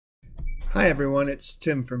Hi everyone, it's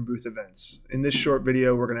Tim from Booth.Events. In this short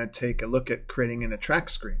video, we're going to take a look at creating an attract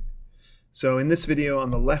screen. So in this video,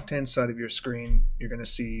 on the left-hand side of your screen, you're going to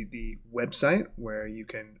see the website where you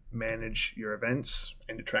can manage your events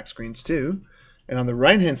and attract screens too. And on the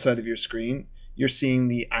right-hand side of your screen, you're seeing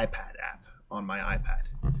the iPad app on my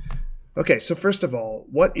iPad. Okay, so first of all,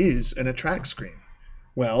 what is an attract screen?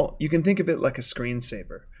 Well, you can think of it like a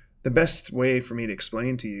screensaver. The best way for me to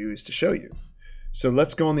explain to you is to show you. So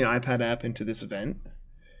let's go on the iPad app into this event,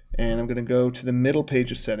 and I'm going to go to the middle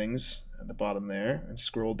page of settings at the bottom there and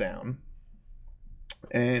scroll down.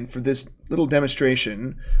 And for this little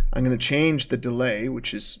demonstration, I'm going to change the delay,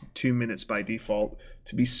 which is 2 minutes by default,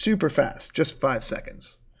 to be super fast, just 5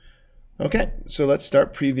 seconds. Okay, so let's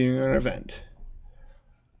start previewing our event.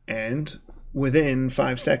 And within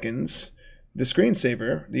 5 seconds, the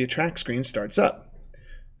screensaver, the attract screen, starts up.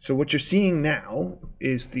 So what you're seeing now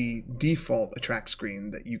is the default attract screen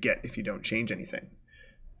that you get if you don't change anything.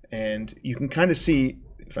 And you can kind of see,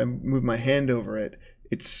 if I move my hand over it,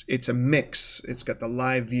 it's a mix. It's got the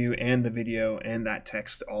live view and the video and that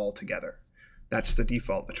text all together. That's the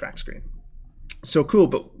default attract screen. So cool,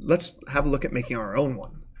 but let's have a look at making our own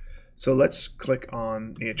one. So let's click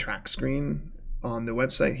on the attract screen on the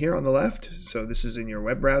website here on the left. So this is in your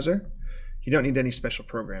web browser. You don't need any special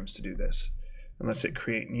programs to do this. And let's hit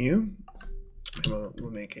create new. We'll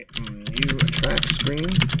make a new attract screen.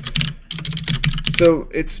 So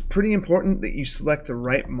it's pretty important that you select the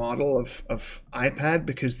right model of iPad,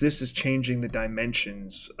 because this is changing the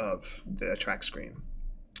dimensions of the attract screen.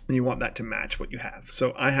 And you want that to match what you have.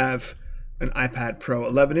 So I have an iPad Pro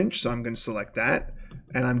 11-inch, so I'm going to select that.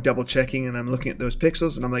 And I'm double checking and I'm looking at those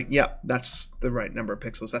pixels and I'm like, yep, that's the right number of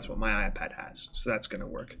pixels. That's what my iPad has. So that's going to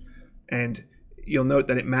work. And you'll note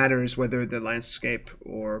that it matters whether the landscape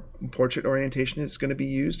or portrait orientation is going to be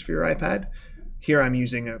used for your iPad. Here I'm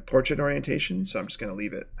using a portrait orientation, so I'm just going to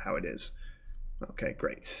leave it how it is. Okay,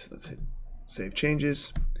 great. Let's hit save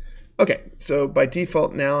changes. Okay, so by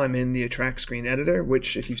default now I'm in the attract screen editor,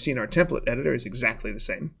 which if you've seen our template editor is exactly the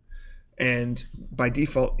same. And by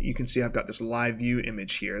default, you can see I've got this live view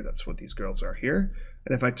image here. That's what these girls are here.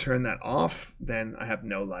 And if I turn that off, then I have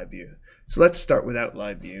no live view. So let's start without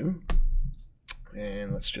live view.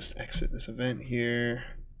 And let's just exit this event here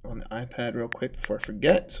on the iPad real quick before I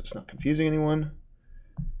forget, so it's not confusing anyone.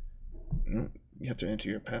 No, you have to enter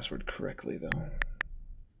your password correctly, though.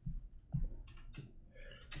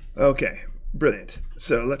 Okay, brilliant.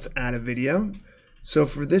 So let's add a video. So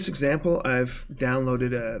for this example, I've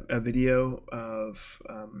downloaded a video of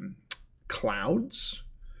clouds.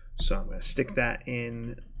 So I'm going to stick that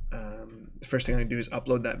in. The first thing I'm going to do is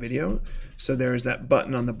upload that video. So there's that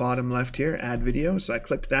button on the bottom left here, add video. So I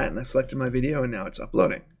clicked that and I selected my video and now it's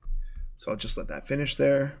uploading. So I'll just let that finish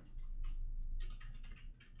there.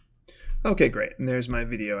 Okay, great. And there's my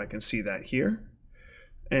video. I can see that here.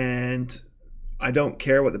 And I don't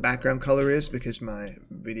care what the background color is because my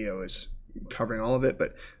video is covering all of it,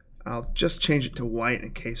 but I'll just change it to white in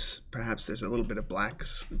case perhaps there's a little bit of black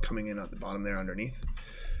coming in at the bottom there underneath.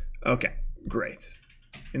 Okay, great.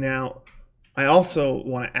 Now, I also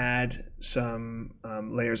want to add some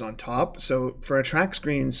layers on top. So for attract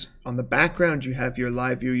screens, on the background you have your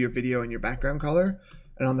live view, your video, and your background color.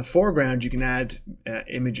 And on the foreground you can add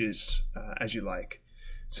images as you like.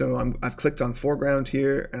 So I've clicked on foreground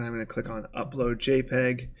here, and I'm going to click on upload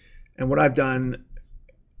JPEG. And what I've done,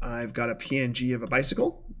 I've got a PNG of a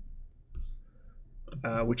bicycle,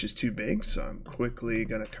 which is too big. So I'm quickly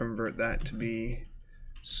going to convert that to be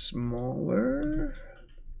smaller.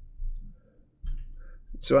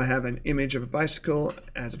 So I have an image of a bicycle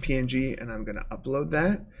as a PNG, and I'm going to upload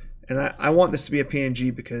that. And I want this to be a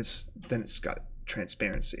PNG because then it's got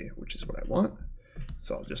transparency, which is what I want.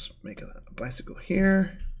 So I'll just make a bicycle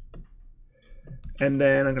here. And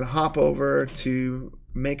then I'm going to hop over to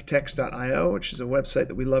maketext.io, which is a website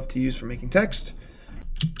that we love to use for making text.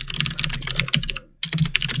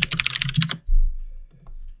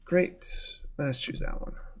 Great. Let's choose that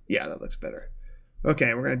one. Yeah, that looks better.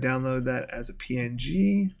 Okay, we're going to download that as a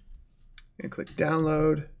PNG. And click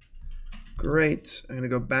download. Great. I'm going to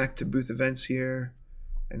go back to Booth.Events here.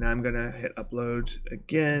 And I'm going to hit upload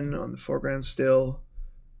again on the foreground still.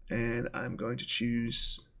 And I'm going to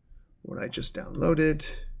choose what I just downloaded,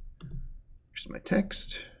 which is my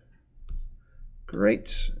text.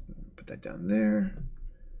 Great. Put that down there.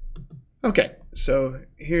 Okay, so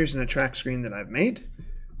here's an attract screen that I've made.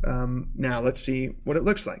 Now let's see what it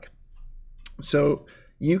looks like. So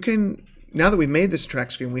you can, now that we've made this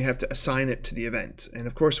attract screen, we have to assign it to the event. And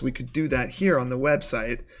of course we could do that here on the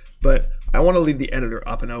website, but I want to leave the editor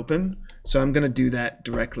up and open. So I'm going to do that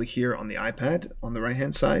directly here on the iPad on the right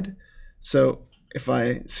hand side. So if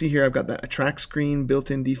I see here, I've got that attract screen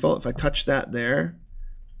built in default. If I touch that there,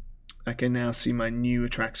 I can now see my new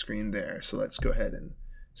attract screen there. So let's go ahead and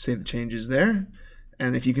save the changes there.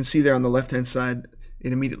 And if you can see there on the left-hand side,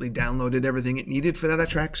 it immediately downloaded everything it needed for that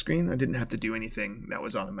attract screen. I didn't have to do anything. That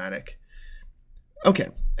was automatic. Okay,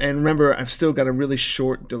 and remember, I've still got a really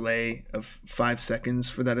short delay of 5 seconds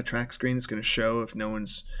for that attract screen. It's going to show if no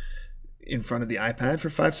one's in front of the iPad for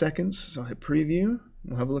 5 seconds. So I'll hit preview.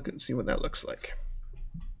 We'll have a look and see what that looks like.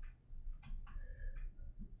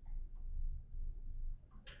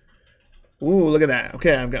 Ooh, look at that.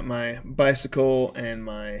 Okay, I've got my bicycle and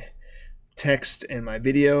my text and my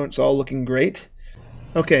video. It's all looking great.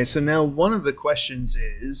 Okay, so now one of the questions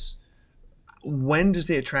is, when does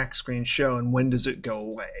the attract screen show and when does it go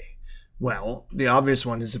away? Well, the obvious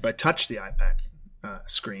one is if I touch the iPad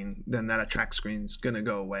screen, then that attract screen is going to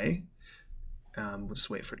go away. We'll just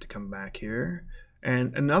wait for it to come back here.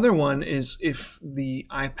 And another one is if the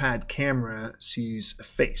iPad camera sees a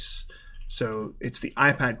face. So it's the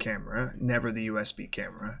iPad camera, never the USB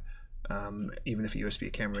camera, even if a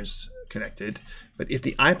USB camera is connected. But if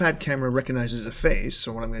the iPad camera recognizes a face,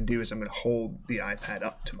 so what I'm going to do is I'm going to hold the iPad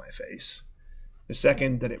up to my face. The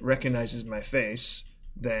second that it recognizes my face,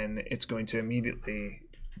 then it's going to immediately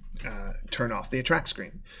turn off the attract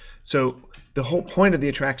screen. So the whole point of the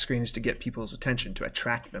attract screen is to get people's attention, to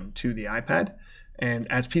attract them to the iPad.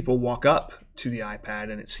 And as people walk up to the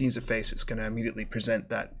iPad and it sees a face, it's going to immediately present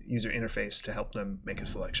that user interface to help them make a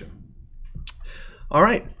selection. All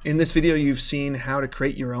right, in this video you've seen how to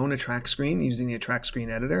create your own attract screen using the attract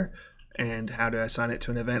screen editor and how to assign it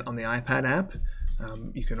to an event on the iPad app.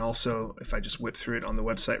 You can also, if I just whip through it on the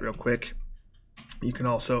website real quick, you can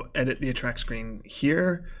also edit the attract screen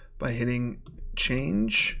here by hitting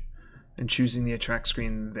change and choosing the attract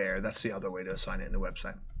screen there. That's the other way to assign it in the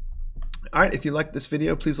website. All right, if you liked this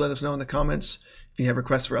video, please let us know in the comments. If you have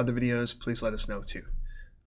requests for other videos, please let us know too.